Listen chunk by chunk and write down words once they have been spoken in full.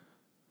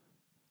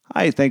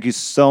Hi, thank you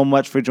so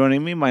much for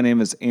joining me. My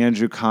name is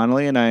Andrew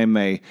Connolly, and I am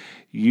a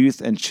youth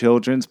and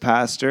children's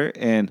pastor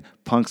in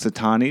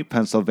Punxsutawney,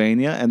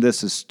 Pennsylvania, and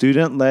this is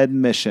Student Led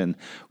Mission.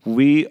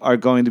 We are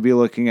going to be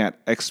looking at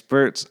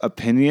experts'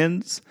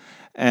 opinions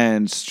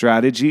and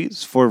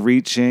strategies for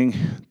reaching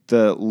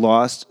the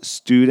lost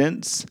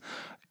students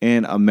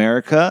in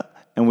America,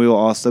 and we will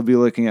also be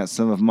looking at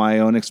some of my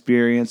own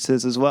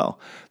experiences as well.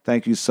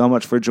 Thank you so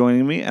much for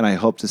joining me, and I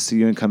hope to see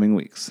you in coming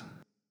weeks.